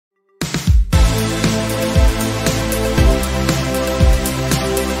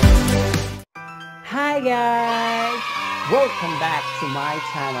guys! Welcome back to my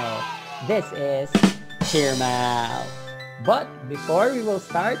channel. This is Cher. But before we will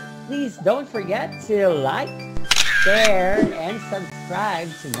start, please don't forget to like, share, and subscribe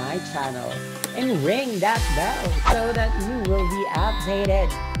to my channel. And ring that bell so that you will be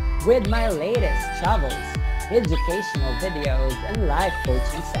updated with my latest travels, educational videos, and life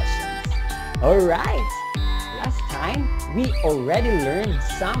coaching sessions. Alright! Last time, we already learned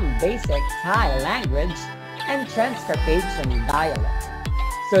some basic Thai language and transcarpathian dialect.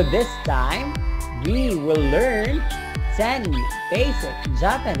 So this time, we will learn 10 basic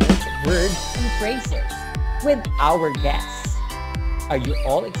Japanese words and phrases with our guests. Are you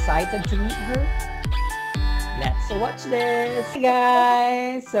all excited to meet her? Let's watch this. Hey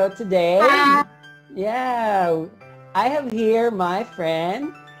guys! So today, I have here my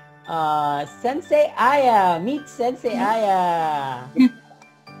friend, Sensei Aya. Meet Sensei Aya.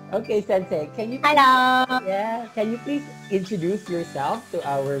 Okay, Sensei, can you please, Hello. can you please introduce yourself to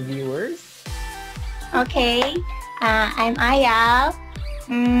our viewers? Okay. I'm Aya.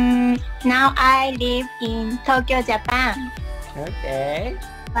 Now I live in Tokyo, Japan. Okay.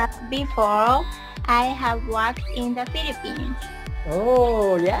 But before, I have worked in the Philippines.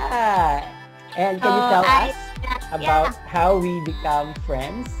 Oh, yeah. And can you tell us about how we become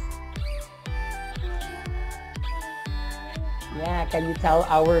friends? Yeah, can you tell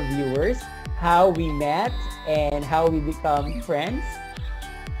our viewers how we met and how we become friends?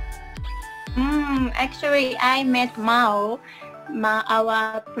 Actually, I met Mao,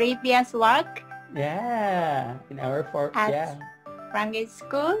 our previous work Yeah, in our language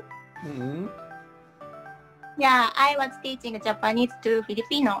school. Mm-hmm. Yeah, I was teaching Japanese to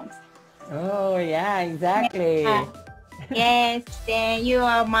Filipinos. Oh, yeah, exactly. Yes, then you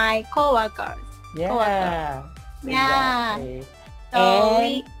are my co-workers. Yeah, Yeah. exactly.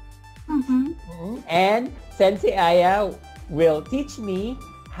 So And Sensei Aya will teach me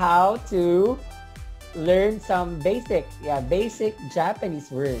how to learn some basic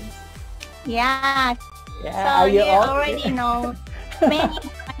Japanese words. Yeah. Yeah, So are you you all already know many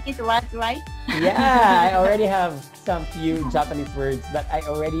Japanese words, right? Yeah, I already have some few Japanese words, but I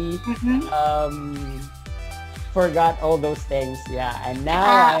already forgot all those things. Yeah, and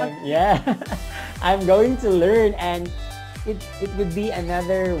now I'm going to learn, and it would be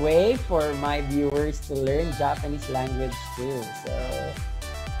another way for my viewers to learn Japanese language too. So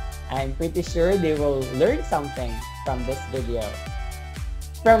I'm pretty sure they will learn something from this video.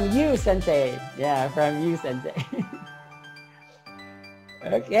 From you, Sensei. Yeah, from you, Sensei.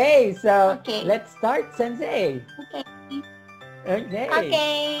 Okay, so let's start, Sensei. Okay.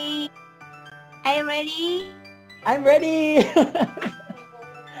 Okay. Are you ready? I'm ready.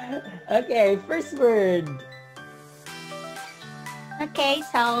 Okay, first word. Okay,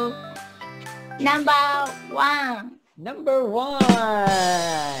 so number one Number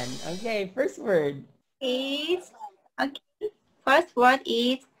one. Okay, first word. First word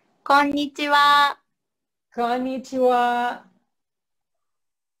is konnichiwa. Konnichiwa.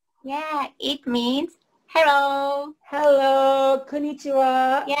 Yeah, it means hello. Hello,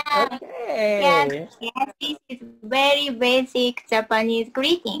 konnichiwa. Yeah. Okay. Yes, this is very basic Japanese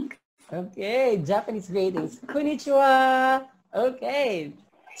greeting. Okay, Japanese greetings. Konnichiwa. Okay.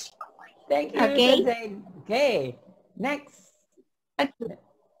 Thank you, Sensei. Okay, next. Okay.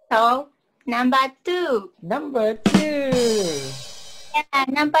 So, number two. Number two. Yeah,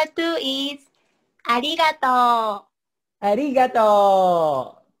 number two is arigato.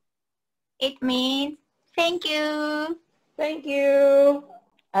 Arigato. It means thank you. Thank you.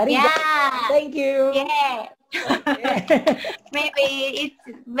 Arigato. Yeah. Thank you. Yeah. Okay. Maybe it's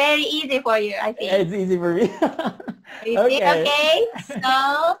very easy for you, I think. It's easy for me. Okay.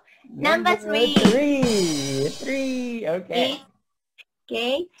 So, number three. Three. Okay.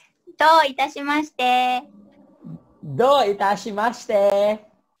 Okay. どういたしまして。どういたしまして。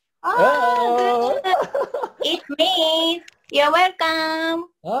Oh, good. It means you're welcome.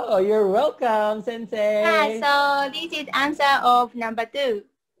 Oh, you're welcome, Sensei. Yeah, so this is answer of number two.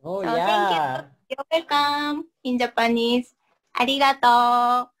 Oh, so yeah. Thank you. You're welcome. In Japanese, ありがと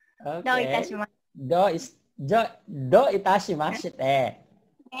う。 Okay. どういたしまして。どういたしまして。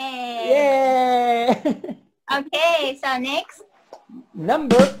Yay. Yay! Okay, so next.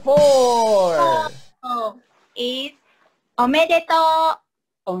 Number four. Is おめでと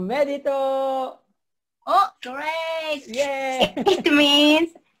う。おめでとう。Oh, great. Yay! It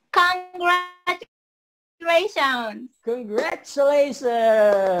means congratulations.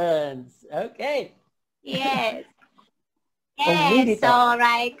 Congratulations. Okay. Yes. Omerito. So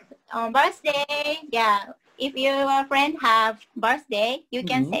like on birthday, if your friend have birthday, you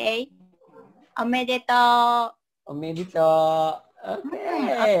can say おめでとう。おめでとう。Okay.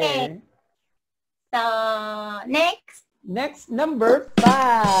 Okay. So, next. Next, number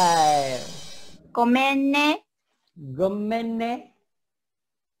 5. ごめんね。ごめんね。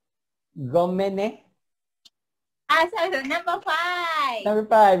ごめんね。そう、number 5. Number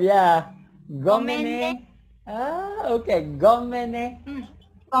 5, yeah. ごめんごめんね。ね。Okay. ごめんね。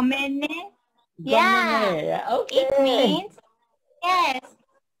ごめんね。ごめんね。Okay. It means, yes,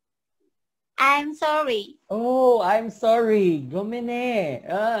 I'm sorry. Oh, I'm sorry. ごめんね。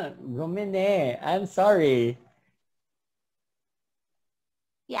ごめんね。I'm sorry.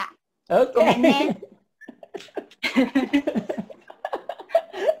 Yeah. ご Okay. めんね。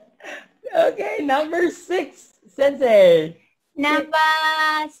Okay, number 6, Sensei. Number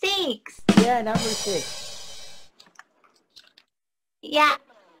 6. Yeah, number 6. Yeah.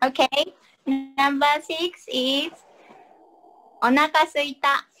 Okay. Number 6 is お腹すい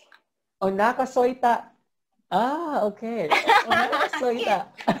た。お腹すいた。Okay. お腹すいた。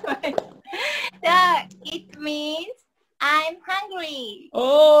So, it means I'm hungry.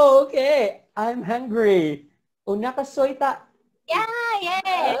 Oh, okay. I'm hungry. お腹すいた。Yeah,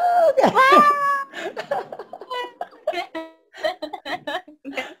 yes. Okay.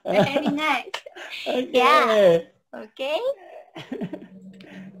 Very nice. Okay. Yeah. Okay.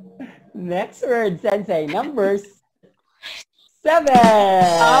 Next word, Sensei. Number 7.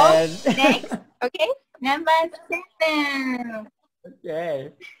 Oh, next. Okay. Number 7.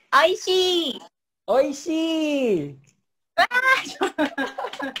 Okay. おいしい。おいしい。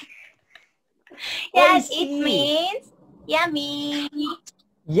Yes, おいしい。 it means yummy.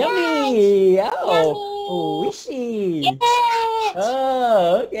 Yummy. Yes. Oh, おいしい。 Yes.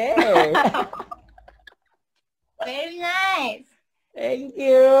 Oh, okay. Very nice. Thank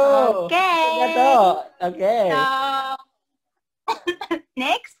you. Okay. ありがとう。Okay. So,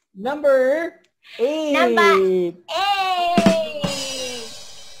 next. Number 8. Number 8.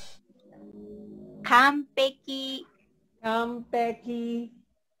 完璧。完璧。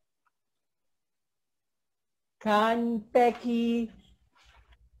完璧。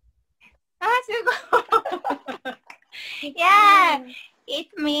すごい。Yeah, it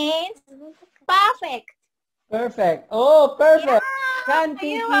means perfect. Perfect. Oh, perfect. Yeah, Kan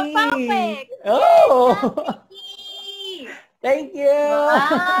you are perfect. Oh, Yay. thank you.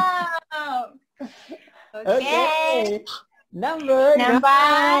 Wow. Okay. Number 9.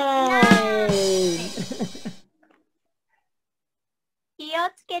 気を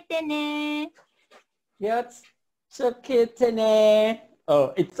つけてね。気をつけてね。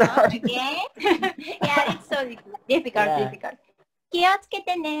Oh, it's hard. Okay. Yeah, it's so difficult, Yeah. difficult. 気をつけ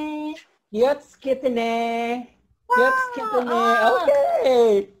てね。気をつけてね。気をつけてね。Wow.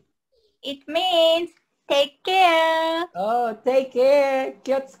 Okay. It means take care. Oh, take care.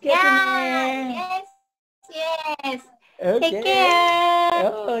 気をつけて Yeah, ね。 yes, yes. Okay. Take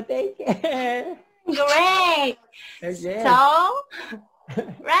care. Oh, take care. Great. Okay. So,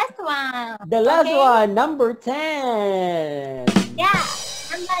 last one. The last Okay? one, number 10. Yeah,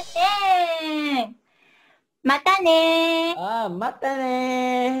 number 10. またね。また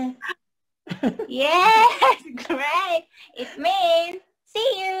ね。Yes, great. It means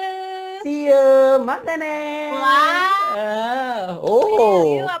see you. See you. またね。Wow.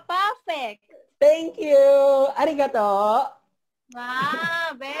 Oh. You are perfect. Thank you. ありがとう。Wow,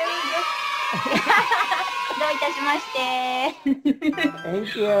 very good. どういたしまして。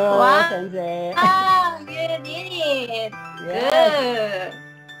Thank you, Wow. Sensei. You did it. Yes. Good.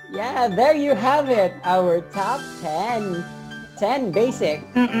 Yeah, there you have it. Our top 10 basic,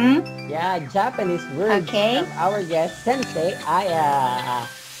 Japanese words Okay. from our guest, Sensei Aya.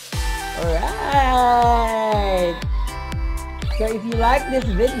 Alright. So if you like this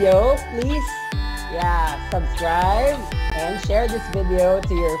video, please, subscribe and share this video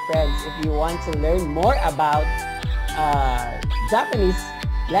to your friends. If you want to learn more about Japanese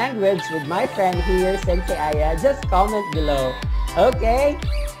language with my friend here, Sensei Aya, just comment below. Okay?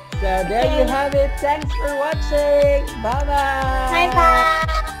 So there you have it. Thanks for watching. Bye-bye.